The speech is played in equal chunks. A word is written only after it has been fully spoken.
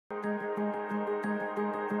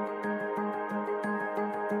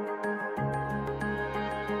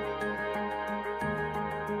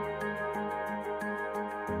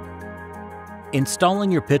Installing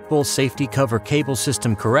your Pitbull safety cover cable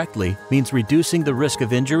system correctly means reducing the risk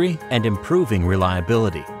of injury and improving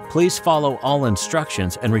reliability. Please follow all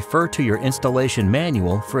instructions and refer to your installation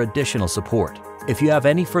manual for additional support. If you have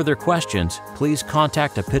any further questions, please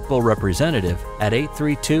contact a Pitbull representative at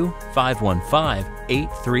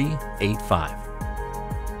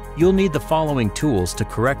 832-515-8385. You'll need the following tools to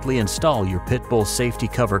correctly install your Pitbull safety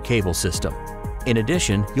cover cable system. In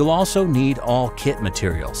addition, you'll also need all kit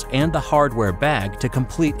materials and the hardware bag to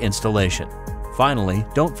complete installation. Finally,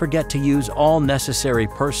 don't forget to use all necessary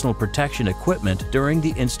personal protection equipment during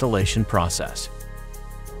the installation process.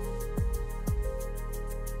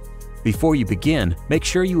 Before you begin, make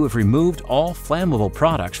sure you have removed all flammable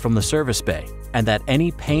products from the service bay and that any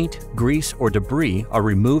paint, grease, or debris are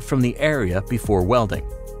removed from the area before welding.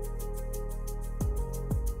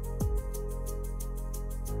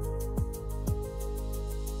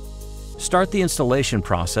 Start the installation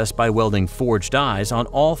process by welding forged eyes on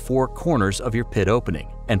all 4 corners of your pit opening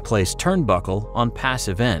and place turnbuckle on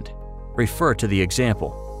passive end. Refer to the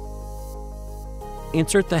example.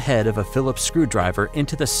 Insert the head of a Phillips screwdriver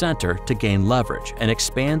into the center to gain leverage and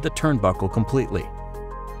expand the turnbuckle completely.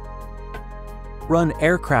 Run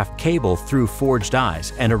aircraft cable through forged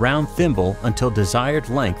eyes and around thimble until desired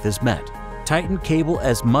length is met. Tighten cable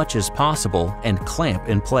as much as possible and clamp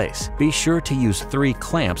in place. Be sure to use 3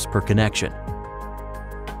 clamps per connection.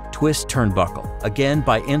 Twist turnbuckle, again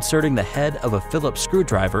by inserting the head of a Phillips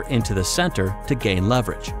screwdriver into the center to gain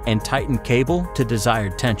leverage, and tighten cable to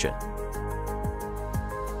desired tension.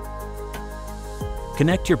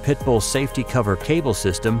 Connect your Pitbull safety cover cable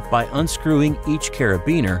system by unscrewing each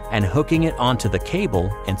carabiner and hooking it onto the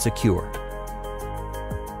cable and secure.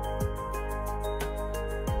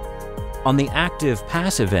 On the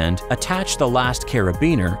active-passive end, attach the last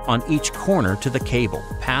carabiner on each corner to the cable,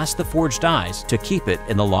 past the forged eyes to keep it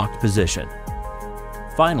in the locked position.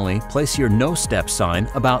 Finally, place your no-step sign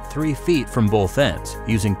about 3 feet from both ends,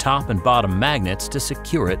 using top and bottom magnets to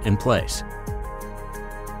secure it in place.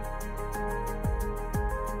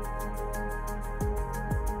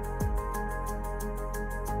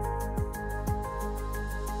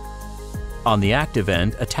 On the active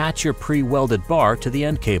end, attach your pre-welded bar to the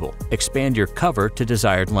end cable. Expand your cover to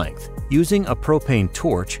desired length. Using a propane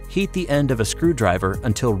torch, heat the end of a screwdriver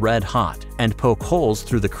until red hot and poke holes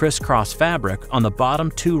through the crisscross fabric on the bottom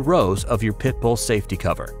 2 rows of your Pitbull safety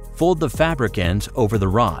cover. Fold the fabric ends over the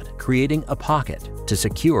rod, creating a pocket. To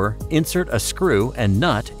secure, insert a screw and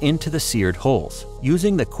nut into the seared holes.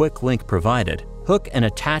 Using the quick link provided, hook and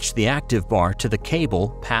attach the active bar to the cable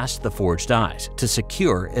past the forged eyes to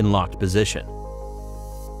secure in locked position.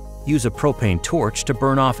 Use a propane torch to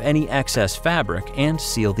burn off any excess fabric and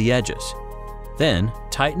seal the edges. Then,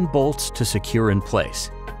 tighten bolts to secure in place.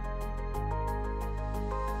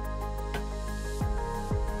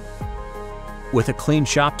 With a clean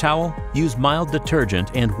shop towel, use mild detergent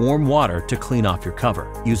and warm water to clean off your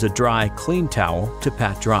cover. Use a dry, clean towel to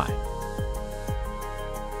pat dry.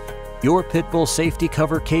 Your Pitbull safety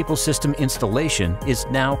cover cable system installation is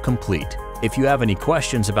now complete. If you have any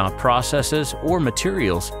questions about processes or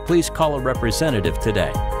materials, please call a representative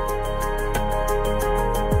today.